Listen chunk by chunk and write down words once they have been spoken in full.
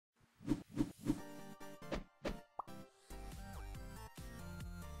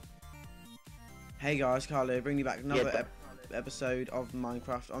Hey guys, Carlo, bringing you back another episode of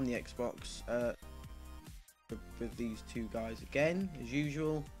Minecraft on the Xbox with these two guys again, as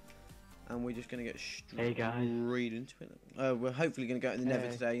usual, and we're just going to get straight into it. We're hopefully going to go to the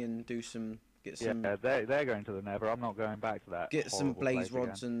Nether today and do some, Yeah, they're going to the Nether. I'm not going back to that. Get some blaze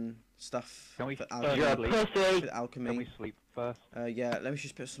rods and stuff. Can we for alchemy? Can we sleep first? Yeah, let me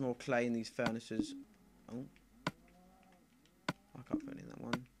just put some more clay in these furnaces. Oh, I can't put any in that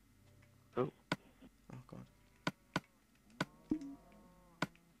one. Oh god.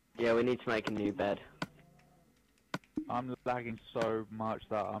 Yeah, we need to make a new bed. I'm lagging so much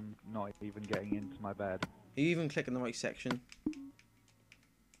that I'm not even getting into my bed. Are you even clicking the right section?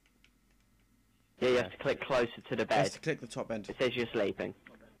 Yeah, you have to click closer to the bed. You have to click the top end. It says you're sleeping.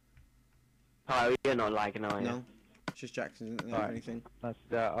 Oh, you're not lagging, are you? No. It's just Jackson, isn't there, or anything? I'm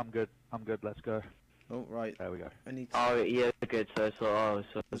good. I'm good. Let's go. Oh, right. There we go. I need to... Oh, yeah, good. So it's all,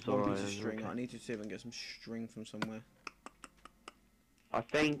 There's one piece of string. Okay. I need to see if I can get some string from somewhere. I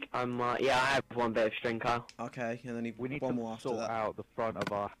think I might... Yeah, I have one bit of string, Kyle. Okay, and then we need one to more after sort that. out the front of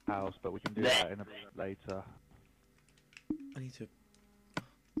our house, but we can do that in a bit later. I need to...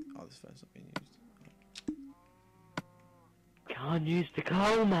 Oh, this furnace not being used. Can't use the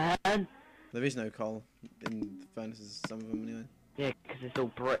coal, man! There is no coal in the furnaces, some of them anyway. Yeah, because it's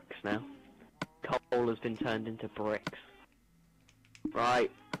all bricks now. Coal has been turned into bricks.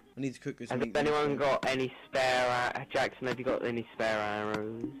 Right. I need to cook this Has meat. anyone got any spare... Jackson, have you got any spare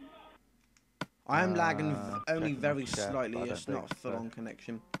arrows? I am lagging only very chef, slightly, it's not a so. full-on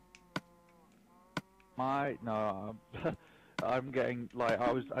connection. No, I'm getting, like,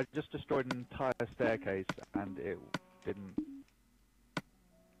 I just destroyed an entire staircase and it didn't...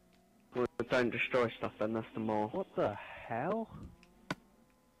 Well, don't destroy stuff then, that's the more. What the hell?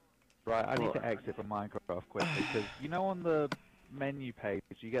 Right, I need to exit from Minecraft quickly, because, you know, on the menu page,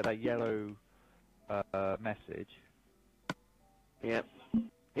 you get that yellow message. Yep.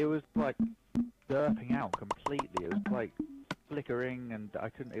 It was, like, derping out completely. It was, like, flickering, and I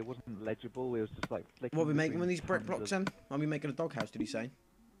couldn't, it wasn't legible. It was just, like, flickering. What are we making with these brick blocks then? Are we making a doghouse, did he say?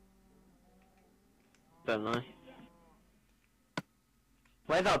 Don't know.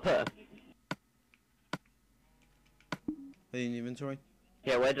 Where did I put her? In the inventory?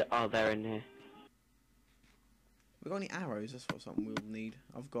 Yeah, where did... Oh, they're in here. We got any arrows? That's what something we'll need.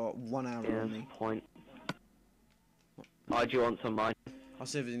 I've got one arrow Yeah, on me. point. Oh, do you want some mine? I'll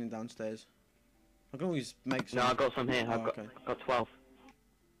see if there's any downstairs. I can always make some. No, I got some here. Oh, I've got 12.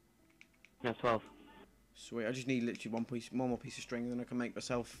 No, 12. Sweet. I just need literally one more piece of string, and then I can make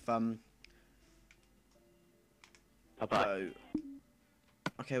myself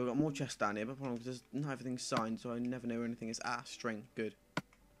Okay, we've got more chests down here, but problem is not everything's signed, so I never know where anything is. Ah, string. Good.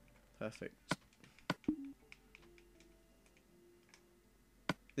 Perfect.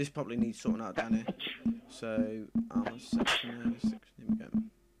 This probably needs sorting out down here. So, section there, here we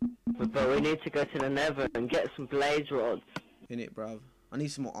go. But we need to go to the Nether and get some blaze rods. In it, bruv. I need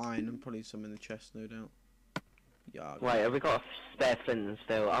some more iron and probably some in the chest, no doubt. Yeah. Wait, have we got a spare flint and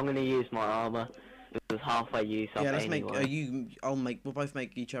steel? I'm gonna use my armor. It was halfway used up. Yeah, let's anyway. we'll both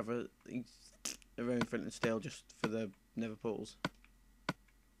make each other our own flint and steel just for the Nether portals.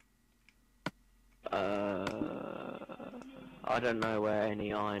 I don't know where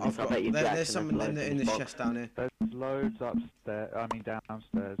any iron is. I bet you there's some in this chest down here. There's loads upstairs, I mean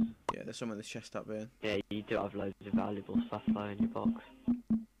downstairs. Yeah, there's some in this chest up here. Yeah, you do have loads of valuable stuff though in your box.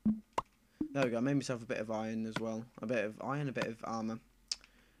 There we go, I made myself a bit of iron as well. A bit of iron, a bit of armour.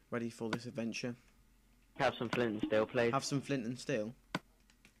 Ready for this adventure. Have some flint and steel, please. Have some flint and steel?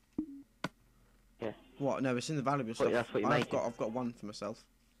 Yeah. What? No, it's in the valuable stuff. That's what you're making. I've got one for myself.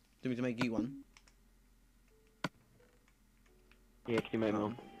 Do you want me to make you one? Yeah, can you make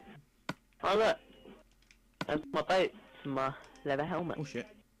one? Oh look! That's my boots and my leather helmet. Oh shit.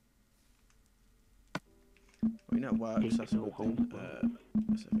 Well, you know it works, that's all good.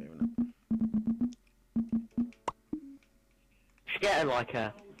 That's a fair enough. Should get like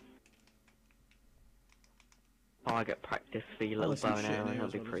a target practice for your little bow and arrow, that'll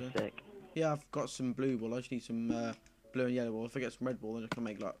be pretty sick. Yeah, I've got some blue ball, I just need some blue and yellow ball. If I get some red ball, then I can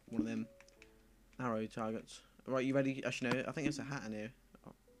make like one of them arrow targets. Right, you ready? Actually no, I think there's a hat in here.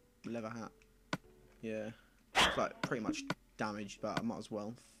 Oh, leather hat. Yeah. It's like pretty much damaged, but I might as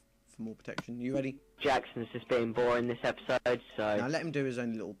well for more protection. You ready? Jackson's just being boring this episode, so... Now let him do his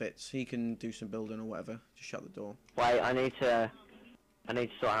own little bits. He can do some building or whatever. Just shut the door. Wait, I need to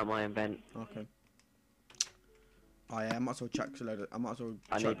sort out my invent. Okay. Oh yeah, I might as well chuck a load of...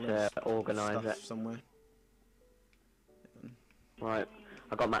 I need to organise it somewhere. Right.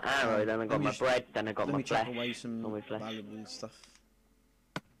 I got my arrow, then I got my bread, then I got my flesh. Let me chuck away some valuable stuff.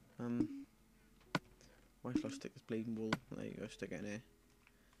 Where shall I stick this bleeding wool? There you go, stick it in here.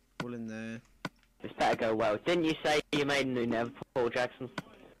 Wool in there. This better go well. Didn't you say you made a new Nether portal, Jackson?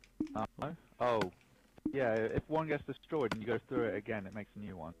 No? Oh. Yeah, if one gets destroyed and you go through it again, it makes a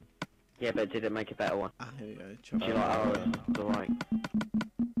new one. Yeah, but did it make a better one? Ah, here we go. Chop Do you like ours? Alright.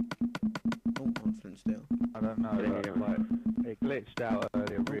 Oh, on flint steel. I don't know, but, like, it glitched out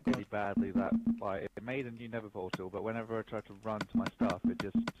earlier really badly that, like, it made a new Nether portal, but whenever I tried to run to my stuff, it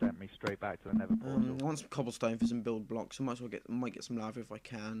just sent me straight back to the Nether portal. I want some cobblestone for some build blocks. I might as well might get some lava if I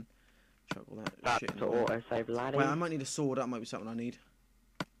can. Chuck all that Back shit in to there. auto-save laddie. Wait, I might need a sword. That might be something I need.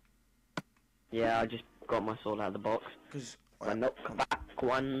 Yeah, I just got my sword out of the box. Because I knocked back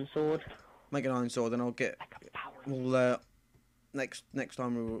one sword. make an iron sword, then I'll get. We'll next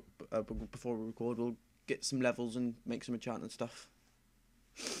time before we record, we'll get some levels and make some enchantment stuff.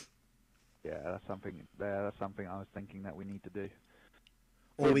 Yeah, that's something I was thinking that we need to do.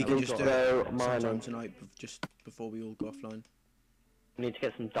 Or we Yeah, can we've just got do it to go sometime mining. tonight, just before we all go offline. Need to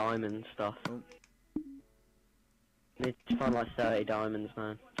get some diamond stuff. Oh. Need to find like 30 diamonds,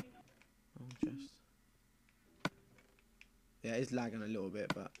 man. Oh, just. Yeah, it's lagging a little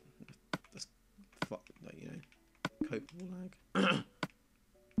bit, but that's like, you know, copable lag.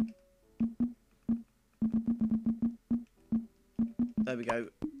 There we go.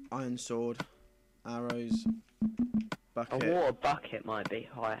 Iron sword, arrows, bucket. A water bucket might be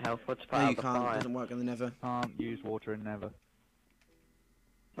higher health. What's No, part you of the can't. It fire? doesn't work in the Nether. Can't use water in Nether.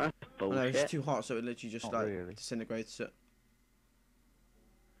 That's Oh, no, bullshit. it's too hot, so it literally just Not like really. disintegrates it.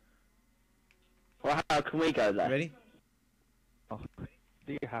 Well, how can we go there? Ready? Oh,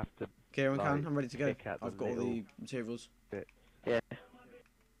 do you have to? Kieran Like, can. I'm ready to go. pick at the I've got all the little materials. Yeah.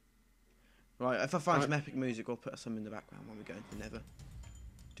 Right, if I find Right. some epic music, I'll put some in the background when we go into the Nether.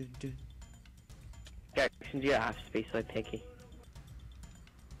 Dun, dun. Jackson, you don't have to be so picky.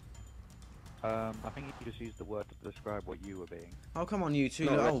 I think you just used the word to describe what you were being. Oh, come on, you two.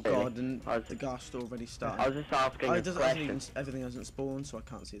 Not Oh, really. God, and I was- the ghast already I started. was just asking Oh, a it doesn't, hasn't question. even, everything hasn't spawned, so I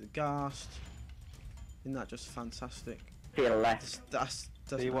can't see the ghast. Isn't that just fantastic? To your left. That's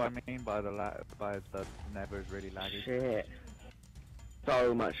See what I mean by the Nether is really laggy? Shit.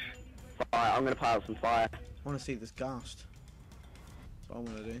 So much fire. I'm gonna pile some fire. I want to see this ghast. That's what I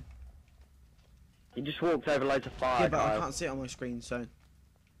want to do. You just walked over loads of fire, Yeah, but I Kyle. can't see it on my screen, so.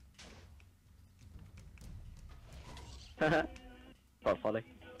 Quite funny.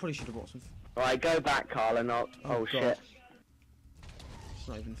 Probably should have bought some. Right, go back, Carl, and I'll... Oh, Oh, God. shit. It's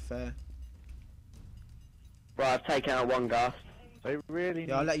not even fair. Right, I've taken out one ghast. They really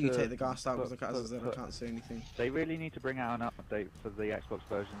Yeah, I'll need let you to take the ghast out because, put- as I said, I put- can't see anything. They really need to bring out an update for the Xbox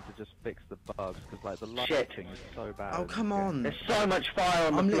version to just fix the bugs, because like the Shit. lighting is so bad. Oh, come on! There's so much fire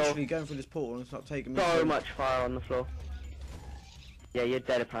on I'm the floor. literally going through this portal and it's not taking me. So through. much fire on the floor. Yeah, you're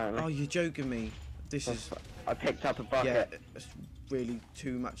dead apparently. Oh, you're joking me. This is. I picked up a Yeah, bucket. it's really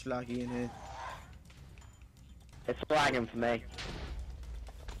too much laggy in here. It's lagging for me.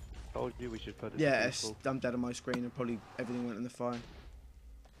 Told you we should put it. Yeah, to it's, people. I'm dead on my screen and probably everything went in the fire.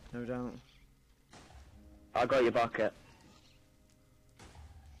 No doubt. I got your bucket.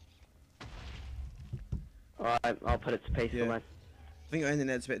 Alright, I'll put it to peaceful Yeah. then. I think your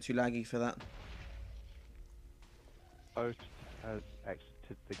internet's a bit too laggy for that. Host has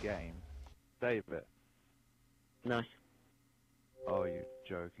exited the game. Save it. Nice. Oh, you're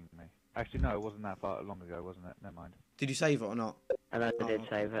joking me. Actually, no, it wasn't that far long ago, wasn't it? Never mind. Did you save it or not? And I did Oh.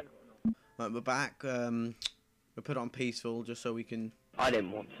 save it. Right, we're back. We put it on peaceful just so we can I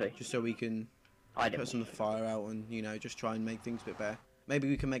didn't want to. put I didn't some want of the fire out and just try and make things a bit better. Maybe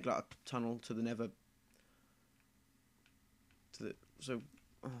we can make like a tunnel to the Nether.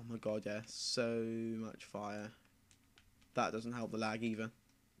 Oh my God, yeah, so much fire. That doesn't help the lag either.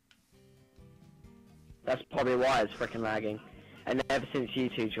 That's probably why it's freaking lagging. And ever since you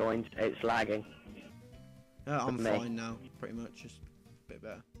two joined, it's lagging. I'm me. fine now, pretty much, just a bit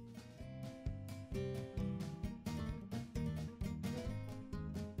better.